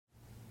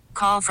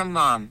Call from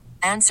mom.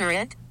 Answer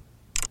it.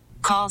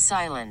 Call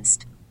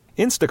silenced.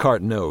 Instacart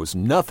knows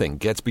nothing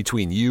gets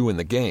between you and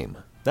the game.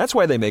 That's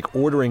why they make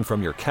ordering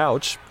from your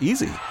couch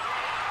easy.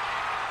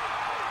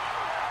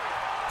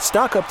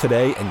 Stock up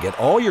today and get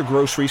all your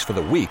groceries for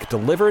the week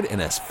delivered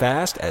in as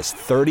fast as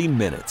 30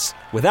 minutes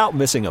without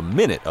missing a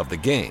minute of the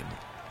game.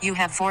 You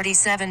have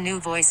 47 new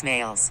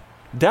voicemails.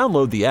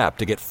 Download the app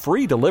to get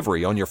free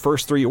delivery on your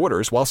first 3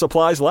 orders while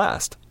supplies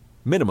last.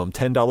 Minimum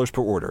 $10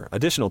 per order.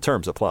 Additional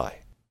terms apply.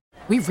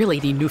 We really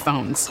need new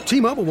phones.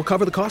 T-Mobile will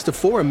cover the cost of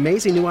 4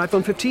 amazing new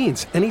iPhone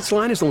 15s, and each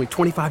line is only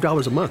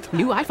 $25 a month.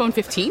 New iPhone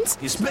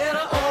 15s? It's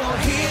better over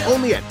here.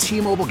 Only at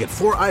T-Mobile, get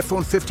 4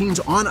 iPhone 15s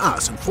on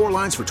us and 4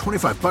 lines for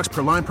 $25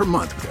 per line per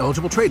month with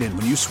eligible trade-in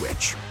when you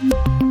switch.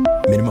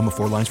 Minimum of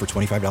 4 lines for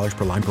 $25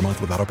 per line per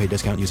month with autopay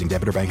discount using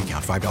debit or bank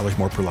account. $5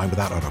 more per line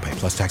without autopay,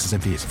 plus taxes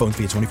and fees. Phone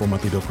fee at 24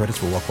 monthly bill credits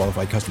for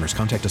well-qualified customers.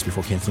 Contact us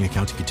before canceling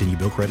account to continue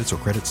bill credits or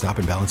credit stop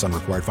and balance on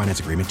required finance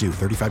agreement due.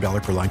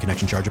 $35 per line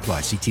connection charge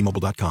applies. See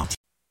T-Mobile.com.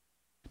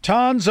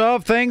 Tons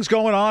of things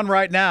going on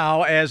right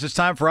now as it's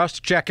time for us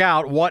to check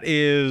out what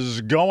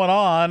is going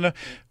on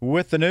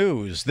with the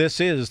news.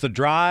 This is The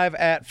Drive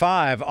at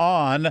 5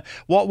 on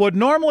what would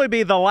normally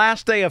be the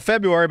last day of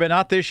February, but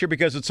not this year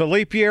because it's a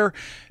leap year,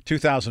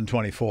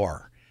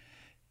 2024.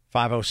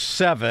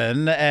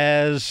 5:07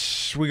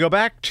 as we go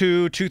back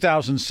to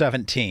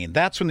 2017.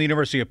 That's when the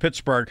University of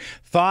Pittsburgh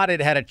thought it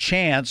had a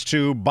chance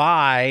to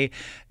buy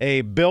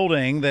a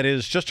building that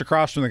is just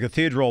across from the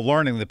Cathedral of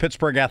Learning, the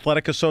Pittsburgh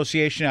Athletic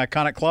Association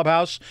iconic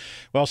clubhouse.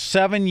 Well,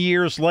 7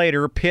 years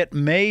later, Pitt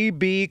may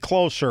be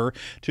closer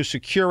to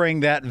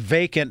securing that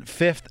vacant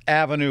Fifth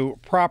Avenue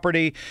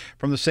property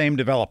from the same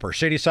developer.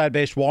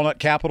 Shadyside-based Walnut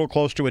Capital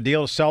close to a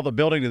deal to sell the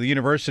building to the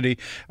university,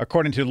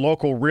 according to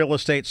local real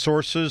estate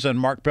sources and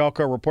Mark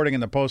Belko reporting in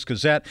the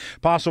Post-Gazette.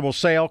 Possible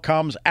sale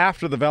comes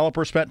after the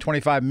developer spent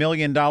 $25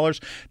 million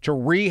to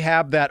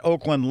rehab that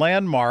Oakland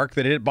landmark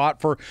that it bought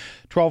for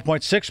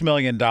 $12.6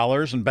 million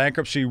in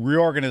bankruptcy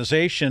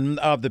reorganization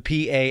of the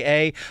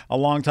PAA, a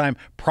longtime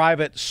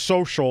private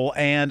social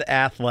and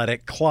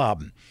athletic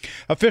club.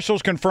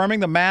 Officials confirming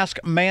the mask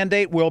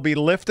mandate will be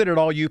lifted at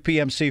all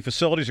UPMC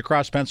facilities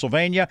across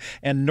Pennsylvania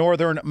and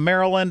northern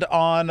Maryland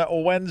on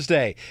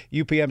Wednesday.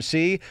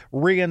 UPMC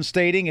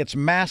reinstating its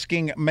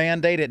masking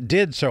mandate. It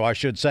did so, I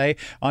should say,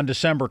 on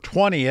December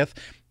 20th.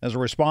 As a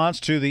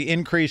response to the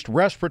increased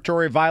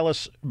respiratory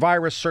virus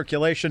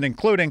circulation,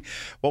 including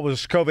what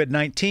was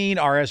COVID-19,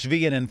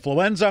 RSV, and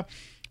influenza.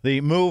 The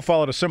move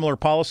followed a similar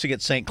policy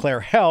at St.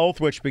 Clair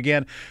Health, which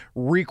began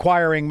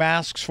requiring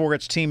masks for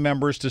its team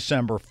members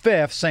December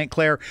 5th. St.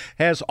 Clair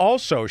has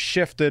also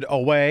shifted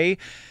away,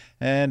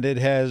 and it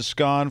has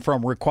gone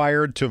from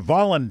required to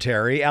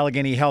voluntary.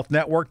 Allegheny Health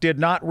Network did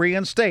not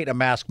reinstate a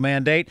mask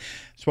mandate.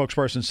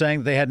 Spokesperson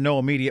saying they had no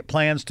immediate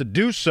plans to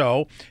do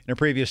so. In a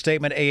previous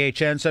statement,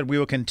 AHN said we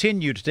will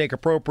continue to take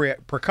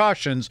appropriate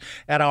precautions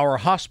at our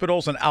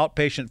hospitals and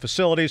outpatient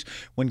facilities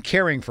when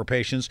caring for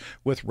patients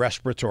with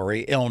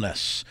respiratory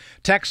illness.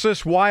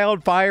 Texas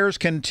wildfires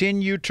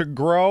continue to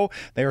grow.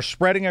 They are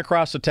spreading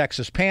across the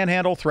Texas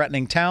Panhandle,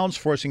 threatening towns,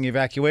 forcing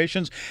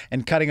evacuations,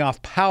 and cutting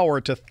off power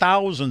to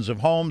thousands of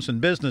homes and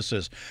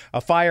businesses.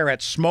 A fire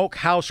at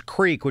Smokehouse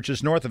Creek, which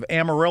is north of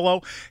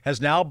Amarillo, has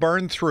now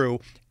burned through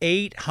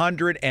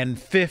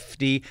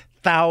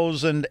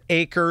 850,000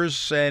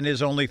 acres and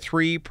is only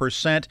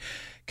 3%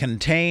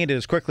 contained. It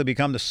has quickly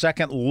become the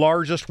second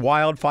largest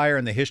wildfire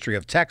in the history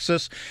of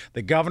Texas.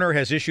 The governor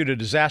has issued a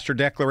disaster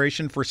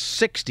declaration for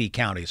 60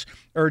 counties,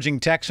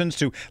 urging Texans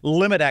to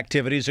limit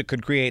activities that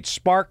could create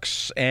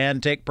sparks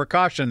and take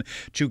precaution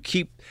to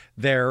keep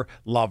their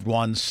loved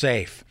ones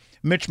safe.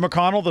 Mitch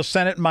McConnell, the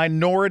Senate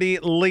minority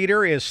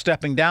leader, is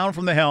stepping down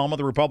from the helm of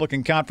the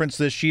Republican conference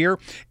this year,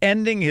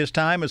 ending his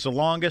time as the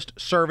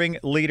longest-serving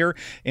leader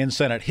in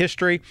Senate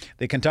history.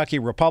 The Kentucky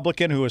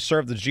Republican, who has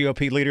served as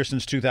GOP leader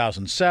since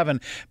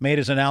 2007, made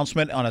his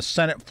announcement on a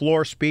Senate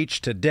floor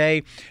speech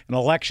today. An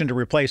election to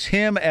replace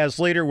him as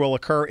leader will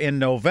occur in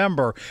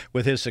November,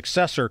 with his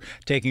successor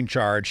taking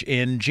charge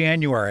in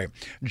January.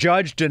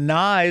 Judge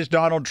denies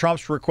Donald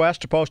Trump's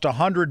request to post a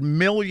 $100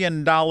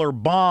 million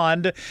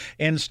bond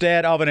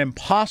instead of an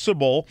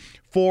impossible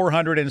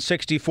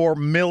 $464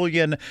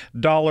 million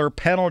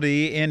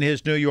penalty in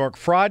his New York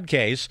fraud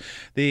case.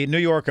 The New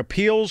York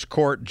Appeals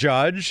Court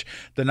judge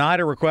denied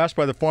a request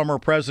by the former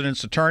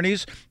president's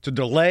attorneys to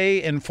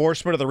delay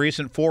enforcement of the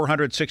recent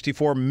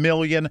 $464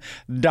 million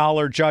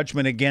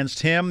judgment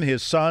against him,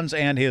 his sons,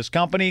 and his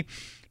company.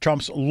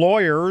 Trump's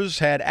lawyers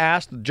had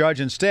asked the judge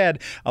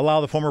instead allow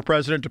the former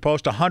president to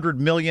post a $100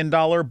 million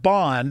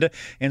bond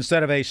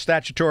instead of a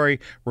statutory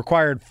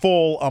required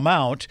full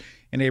amount.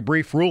 In a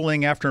brief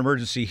ruling after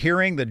emergency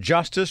hearing, the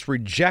justice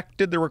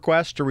rejected the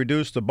request to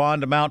reduce the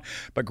bond amount,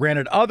 but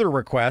granted other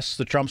requests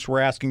the Trumps were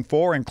asking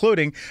for,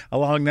 including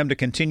allowing them to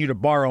continue to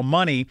borrow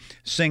money.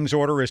 Singh's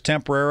order is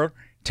temporary,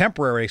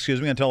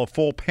 until a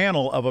full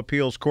panel of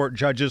appeals court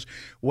judges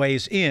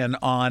weighs in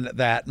on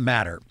that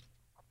matter.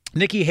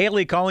 Nikki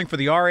Haley calling for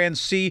the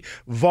RNC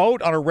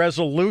vote on a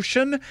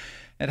resolution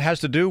It has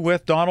to do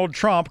with Donald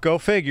Trump. Go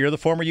figure. The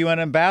former UN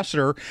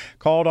ambassador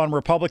called on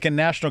Republican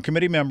National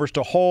Committee members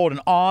to hold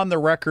an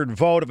on-the-record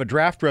vote of a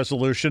draft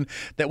resolution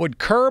that would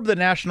curb the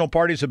National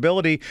Party's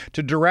ability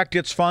to direct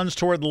its funds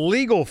toward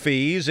legal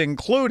fees,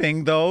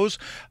 including those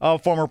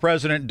of former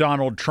President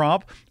Donald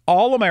Trump.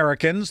 All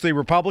Americans, the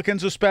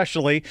Republicans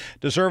especially,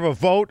 deserve a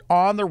vote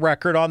on the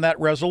record on that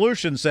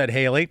resolution, said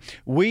Haley.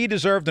 We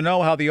deserve to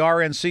know how the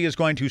RNC is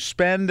going to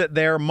spend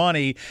their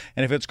money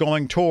and if it's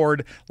going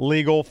toward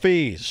legal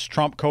fees.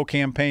 Trump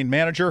co-campaign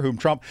manager, whom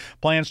Trump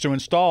plans to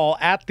install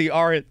at the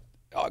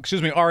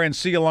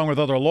RNC along with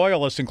other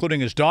loyalists,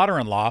 including his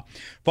daughter-in-law,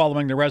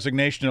 following the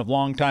resignation of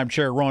longtime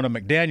chair Ronna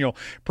McDaniel,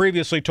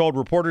 previously told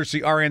reporters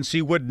the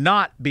RNC would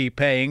not be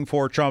paying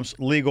for Trump's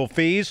legal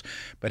fees,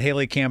 but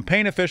Haley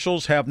campaign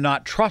officials have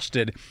not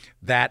trusted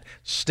that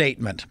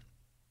statement.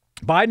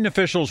 Biden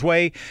officials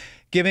weigh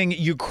giving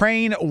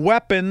Ukraine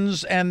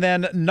weapons and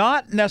then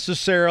not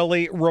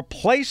necessarily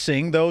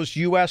replacing those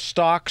U.S.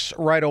 stocks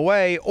right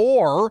away,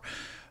 or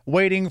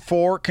waiting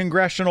for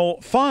congressional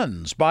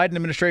funds. Biden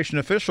administration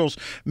officials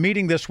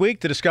meeting this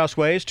week to discuss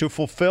ways to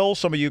fulfill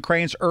some of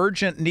Ukraine's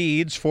urgent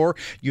needs for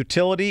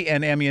utility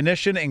and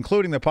ammunition,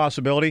 including the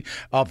possibility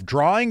of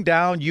drawing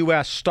down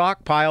U.S.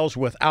 stockpiles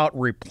without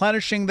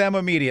replenishing them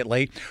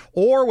immediately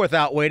or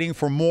without waiting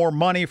for more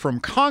money from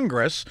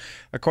Congress,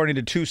 according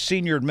to two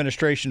senior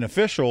administration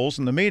officials.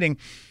 In the meeting,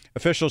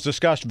 officials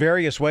discussed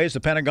various ways the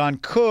Pentagon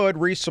could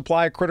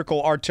resupply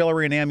critical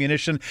artillery and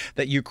ammunition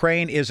that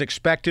Ukraine is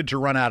expected to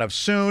run out of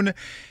soon,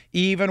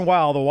 even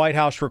while the White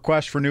House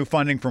request for new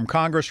funding from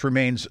Congress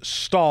remains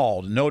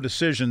stalled. No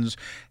decisions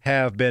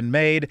have been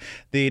made.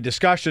 The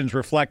discussions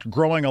reflect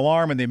growing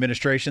alarm in the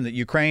administration that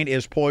Ukraine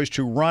is poised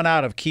to run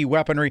out of key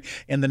weaponry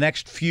in the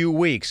next few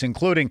weeks,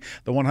 including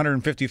the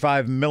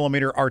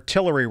 155-millimeter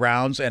artillery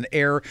rounds and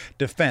air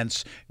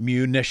defense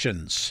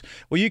munitions.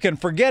 Well, you can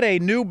forget a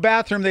new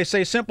bathroom. They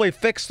say simply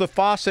fix the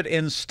faucet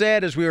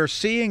instead, as we are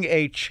seeing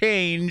a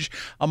change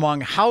among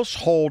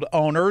household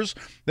owners.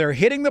 They're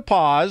hitting the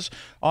pause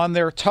on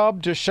their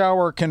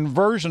tub-to-shower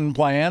conversion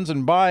plans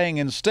and buying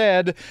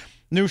instead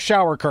new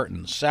shower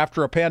curtains.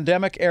 After a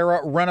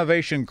pandemic-era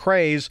renovation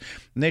craze,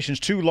 the nation's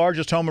two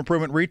largest home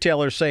improvement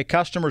retailers say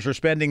customers are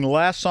spending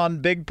less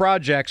on big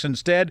projects,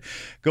 instead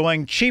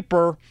going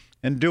cheaper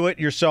and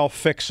do-it-yourself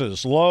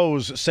fixes.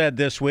 Lowe's said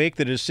this week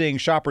that it is seeing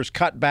shoppers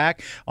cut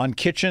back on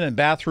kitchen and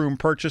bathroom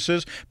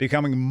purchases,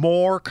 becoming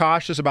more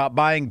cautious about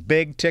buying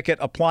big-ticket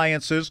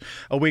appliances.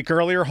 A week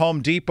earlier,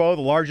 Home Depot,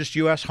 the largest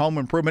U.S. home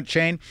improvement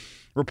chain,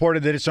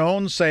 reported that its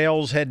own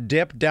sales had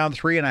dipped down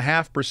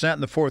 3.5%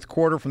 in the fourth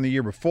quarter from the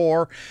year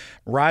before.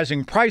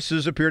 Rising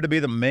prices appear to be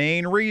the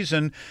main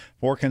reason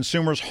for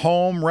consumers'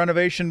 home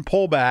renovation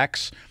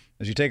pullbacks.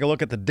 As you take a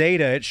look at the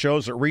data, it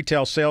shows that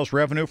retail sales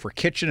revenue for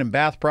kitchen and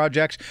bath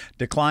projects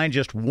declined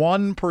just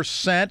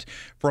 1%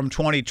 from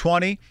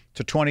 2020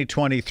 to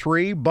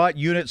 2023, but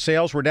unit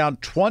sales were down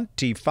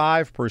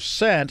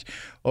 25%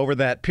 over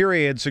that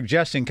period,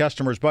 suggesting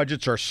customers'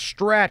 budgets are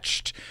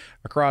stretched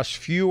across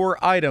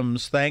fewer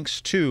items thanks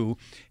to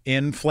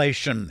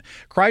inflation.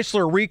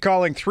 Chrysler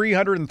recalling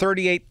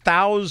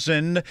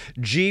 338,000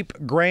 Jeep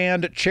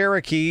Grand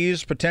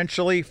Cherokees,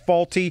 potentially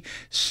faulty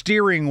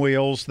steering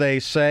wheels,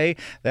 they say.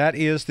 That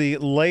is the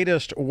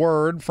latest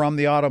word from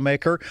the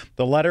automaker.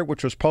 The letter,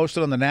 which was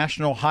posted on the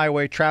National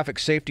Highway Traffic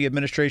Safety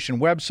Administration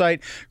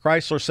website,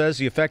 Chrysler says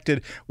the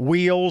affected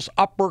wheels,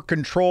 upper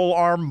control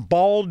arm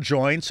ball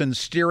joints, and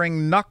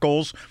steering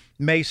knuckles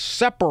may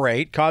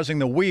separate, causing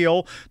the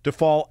wheel to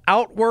fall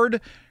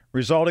outward,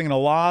 resulting in a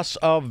loss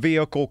of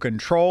vehicle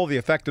control. The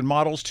affected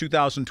models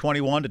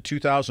 2021 to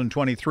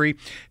 2023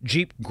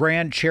 Jeep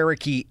Grand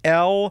Cherokee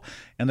L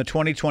and the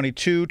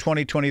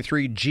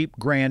 2022-2023 Jeep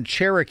Grand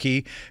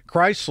Cherokee.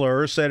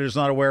 Chrysler said it is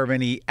not aware of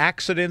any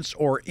accidents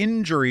or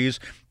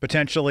injuries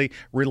potentially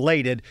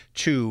related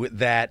to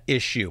that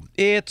issue.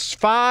 It's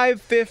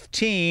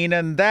 5:15,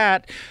 and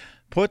that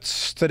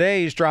puts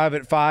today's Drive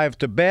at 5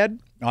 to bed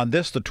on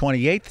this, the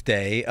 28th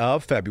day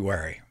of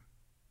February.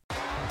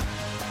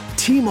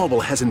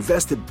 T-Mobile has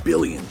invested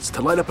billions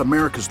to light up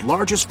America's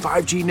largest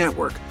 5G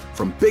network,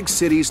 from big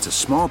cities to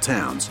small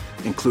towns,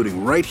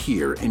 including right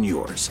here in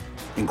yours.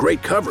 And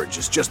great coverage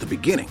is just the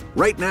beginning.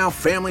 Right now,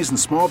 families and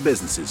small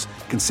businesses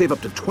can save up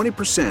to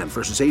 20%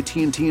 versus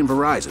AT&T and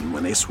Verizon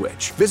when they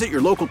switch. Visit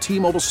your local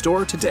T-Mobile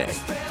store today.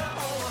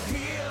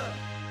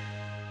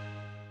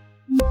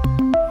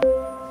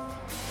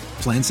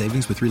 Plan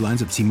savings with 3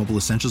 lines of T-Mobile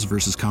Essentials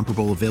versus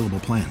comparable available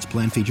plans.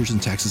 Plan features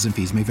and taxes and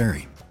fees may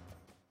vary.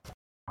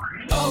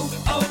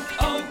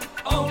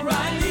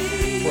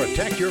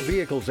 Protect your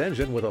vehicle's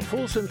engine with a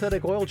full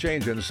synthetic oil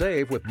change and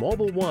save with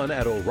Mobile One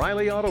at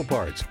O'Reilly Auto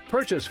Parts.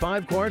 Purchase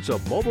 5 quarts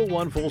of Mobile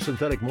One full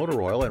synthetic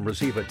motor oil and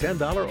receive a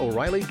 $10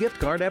 O'Reilly gift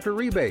card after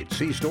rebate.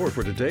 See store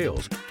for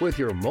details. With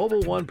your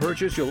Mobile One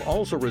purchase, you'll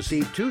also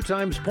receive 2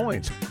 times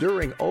points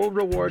during O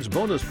Rewards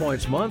Bonus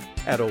Points Month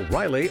at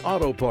O'Reilly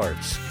Auto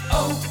Parts.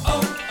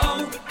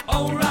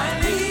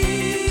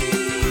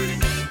 O'Reilly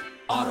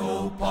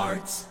Auto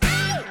Parts.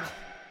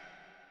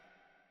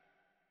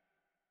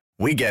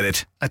 We get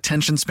it.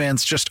 Attention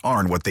spans just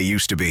aren't what they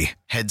used to be.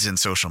 Heads in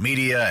social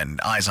media and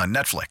eyes on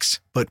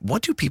Netflix. But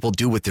what do people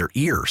do with their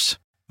ears?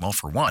 Well,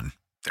 for one,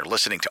 they're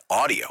listening to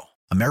audio.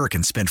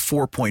 Americans spend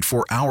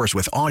 4.4 hours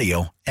with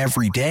audio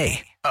every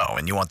day. Oh,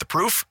 and you want the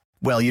proof?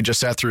 Well, you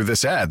just sat through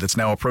this ad that's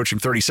now approaching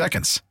 30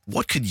 seconds.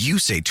 What could you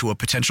say to a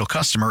potential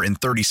customer in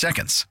 30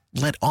 seconds?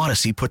 Let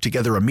Odyssey put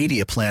together a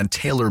media plan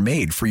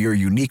tailor-made for your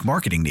unique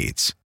marketing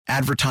needs.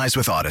 Advertise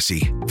with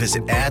Odyssey.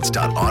 Visit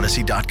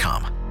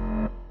ads.odyssey.com.